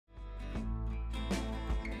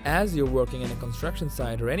As you're working in a construction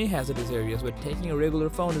site or any hazardous areas where taking a regular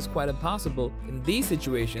phone is quite impossible, in these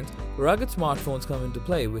situations, rugged smartphones come into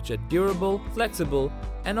play, which are durable, flexible,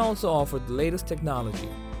 and also offer the latest technology.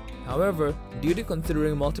 However, due to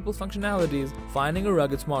considering multiple functionalities, finding a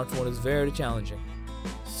rugged smartphone is very challenging.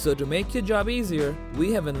 So to make your job easier,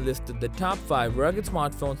 we have enlisted the top 5 rugged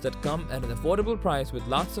smartphones that come at an affordable price with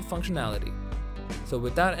lots of functionality. So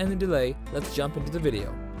without any delay, let's jump into the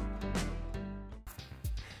video.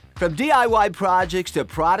 From DIY projects to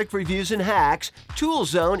product reviews and hacks, Tool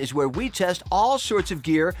Zone is where we test all sorts of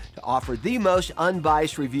gear to offer the most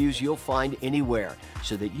unbiased reviews you'll find anywhere,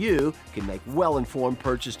 so that you can make well-informed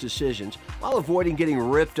purchase decisions while avoiding getting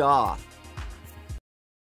ripped off.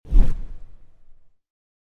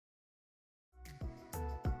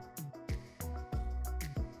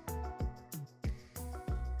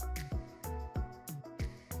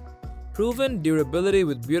 Proven durability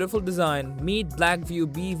with beautiful design, meet Blackview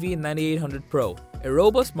BV9800 Pro, a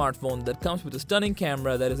robust smartphone that comes with a stunning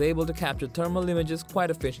camera that is able to capture thermal images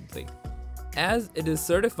quite efficiently. As it is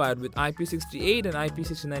certified with IP68 and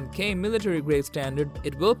IP69K military grade standard,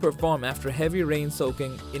 it will perform after heavy rain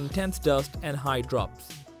soaking, intense dust, and high drops.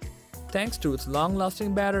 Thanks to its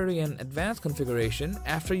long-lasting battery and advanced configuration,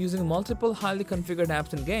 after using multiple highly configured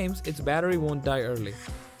apps and games, its battery won't die early.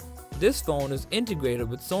 This phone is integrated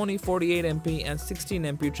with Sony 48MP and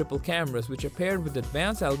 16MP triple cameras, which are paired with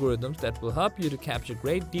advanced algorithms that will help you to capture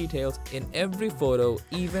great details in every photo,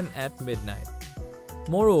 even at midnight.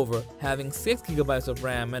 Moreover, having 6GB of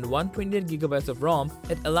RAM and 128GB of ROM,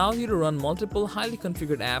 it allows you to run multiple highly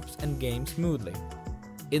configured apps and games smoothly.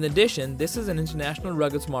 In addition, this is an international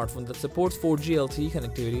rugged smartphone that supports 4G LTE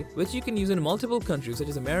connectivity, which you can use in multiple countries such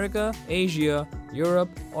as America, Asia, Europe,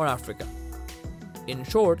 or Africa. In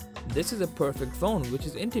short, this is a perfect phone which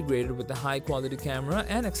is integrated with a high-quality camera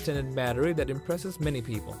and extended battery that impresses many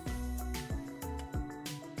people.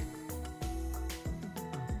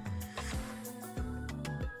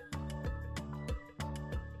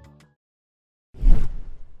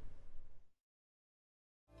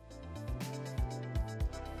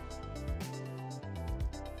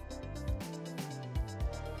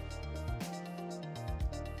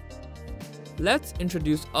 Let's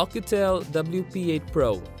introduce Oukitel WP8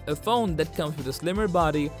 Pro, a phone that comes with a slimmer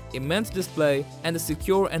body, immense display, and a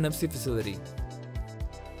secure NFC facility.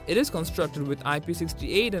 It is constructed with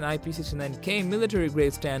IP68 and IP69K military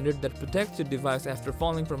grade standard that protects your device after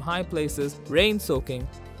falling from high places, rain soaking,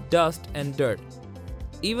 dust, and dirt.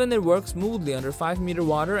 Even it works smoothly under 5-meter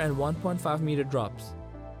water and 1.5-meter drops.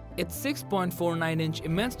 Its 6.49-inch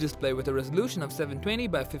immense display with a resolution of 720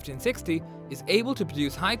 by 1560 is able to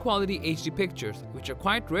produce high-quality HD pictures, which are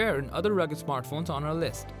quite rare in other rugged smartphones on our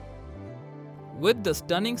list. With the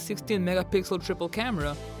stunning 16-megapixel triple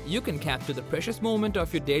camera, you can capture the precious moment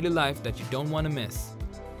of your daily life that you don't want to miss.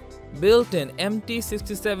 Built-in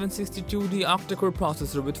MT6762D octa-core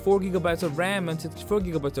processor with 4GB of RAM and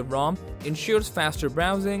 64GB of ROM ensures faster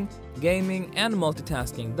browsing, gaming, and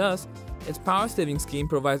multitasking. Thus, its power-saving scheme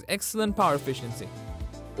provides excellent power efficiency.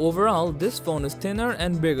 Overall, this phone is thinner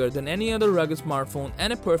and bigger than any other rugged smartphone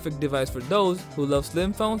and a perfect device for those who love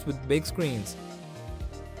slim phones with big screens.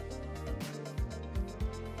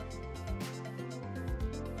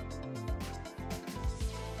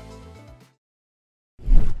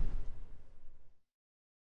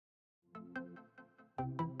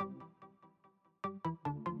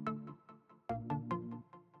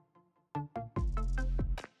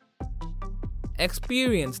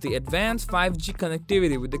 Experience the advanced 5G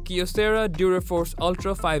connectivity with the Kyocera DuraForce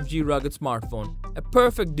Ultra 5G rugged smartphone, a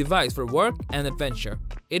perfect device for work and adventure.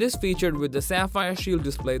 It is featured with the Sapphire Shield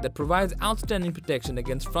display that provides outstanding protection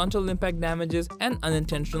against frontal impact damages and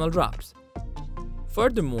unintentional drops.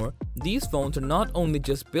 Furthermore, these phones are not only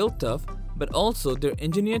just built tough, but also they're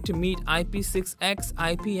engineered to meet IP6X,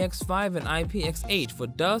 IPX5, and IPX8 for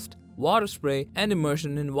dust, water spray, and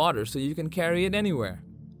immersion in water, so you can carry it anywhere.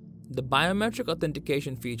 The biometric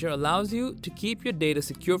authentication feature allows you to keep your data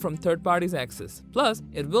secure from third parties' access. Plus,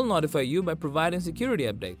 it will notify you by providing security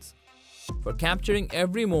updates. For capturing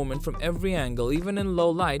every moment from every angle, even in low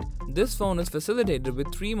light, this phone is facilitated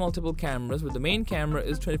with 3 multiple cameras, where the main camera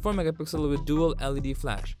is 24 megapixel with dual LED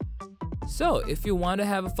flash. So, if you want to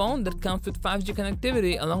have a phone that comes with 5G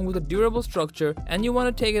connectivity along with a durable structure and you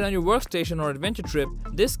want to take it on your workstation or adventure trip,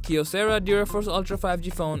 this Kyocera DuraForce Ultra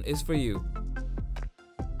 5G phone is for you.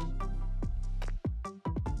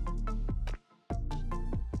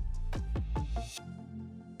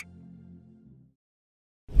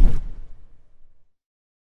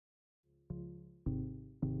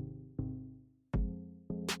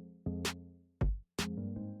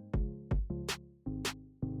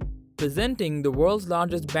 Presenting the world's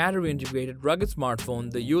largest battery-integrated rugged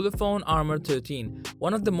smartphone, the Ulefone Armor 13,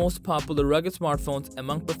 one of the most popular rugged smartphones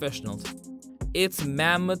among professionals. Its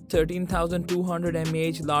mammoth 13,200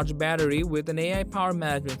 mAh large battery with an AI power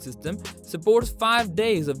management system supports 5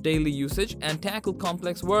 days of daily usage and tackle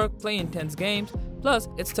complex work, play intense games, plus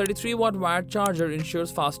its 33-watt wired charger ensures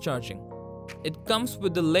fast charging. It comes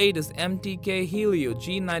with the latest MTK Helio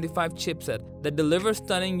G95 chipset that delivers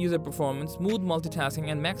stunning user performance, smooth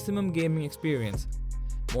multitasking, and maximum gaming experience.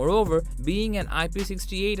 Moreover, being an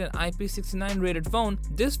IP68 and IP69 rated phone,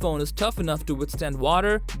 this phone is tough enough to withstand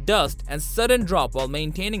water, dust, and sudden drop while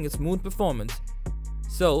maintaining its smooth performance.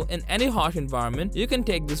 So, in any harsh environment, you can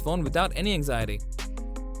take this phone without any anxiety.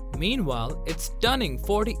 Meanwhile, its stunning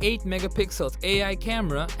 48 megapixels AI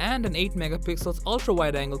camera and an 8 megapixels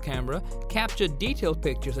ultra-wide-angle camera capture detailed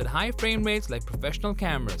pictures at high frame rates like professional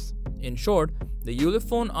cameras. In short, the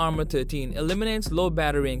Ulefone Armor 13 eliminates low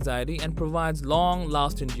battery anxiety and provides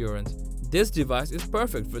long-lasting endurance. This device is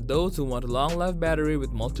perfect for those who want a long-life battery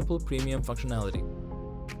with multiple premium functionality.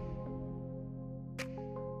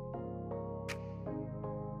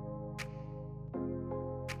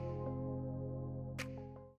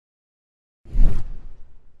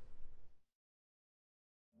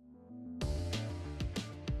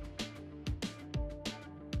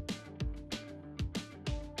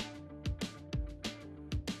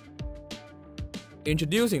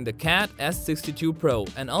 Introducing the Cat S62 Pro,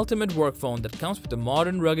 an ultimate work phone that comes with a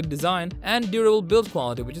modern rugged design and durable build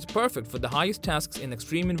quality which is perfect for the highest tasks in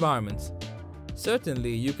extreme environments.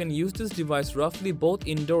 Certainly, you can use this device roughly both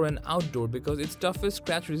indoor and outdoor because its toughest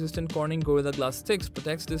scratch-resistant Corning Gorilla Glass 6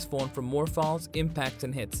 protects this phone from more falls, impacts,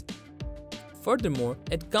 and hits. Furthermore,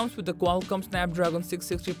 it comes with a Qualcomm Snapdragon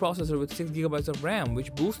 660 processor with 6GB of RAM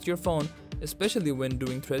which boosts your phone, especially when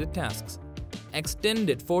doing threaded tasks.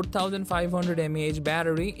 Extended 4500 mAh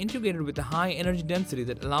battery integrated with a high energy density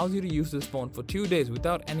that allows you to use this phone for 2 days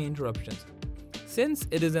without any interruptions. Since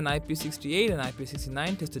it is an IP68 and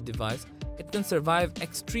IP69 tested device, it can survive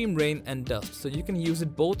extreme rain and dust, so you can use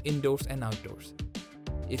it both indoors and outdoors.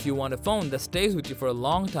 If you want a phone that stays with you for a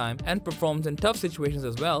long time and performs in tough situations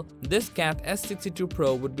as well, this Cat S62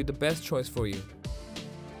 Pro would be the best choice for you.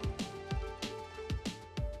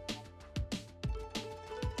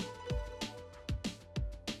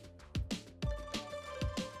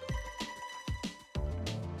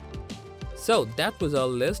 So that was our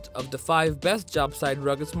list of the 5 best Jobsite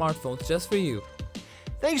rugged smartphones just for you.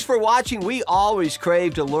 Thanks for watching. We always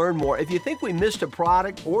crave to learn more. If you think we missed a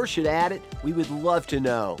product or should add it, we would love to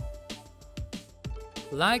know.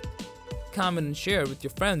 Like, comment, and share with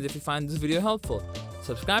your friends if you find this video helpful.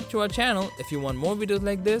 Subscribe to our channel if you want more videos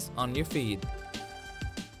like this on your feed.